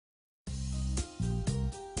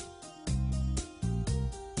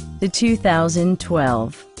The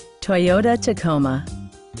 2012 Toyota Tacoma.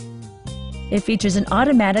 It features an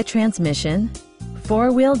automatic transmission,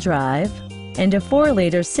 four-wheel drive, and a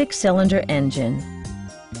 4-liter 6-cylinder engine.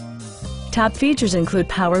 Top features include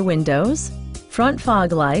power windows, front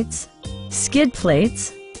fog lights, skid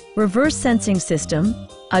plates, reverse sensing system,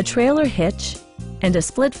 a trailer hitch, and a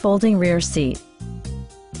split folding rear seat.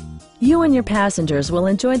 You and your passengers will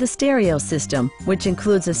enjoy the stereo system, which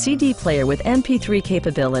includes a CD player with MP3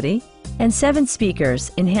 capability and 7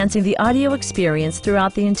 speakers, enhancing the audio experience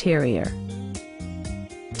throughout the interior.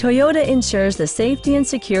 Toyota ensures the safety and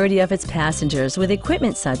security of its passengers with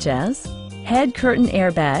equipment such as head curtain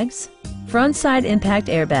airbags, front side impact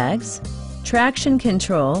airbags, traction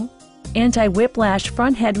control, anti-whiplash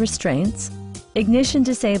front head restraints, ignition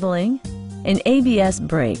disabling, and ABS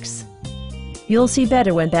brakes. You'll see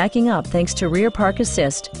better when backing up thanks to Rear Park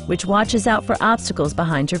Assist, which watches out for obstacles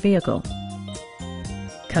behind your vehicle.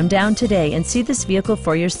 Come down today and see this vehicle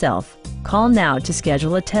for yourself. Call now to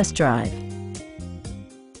schedule a test drive.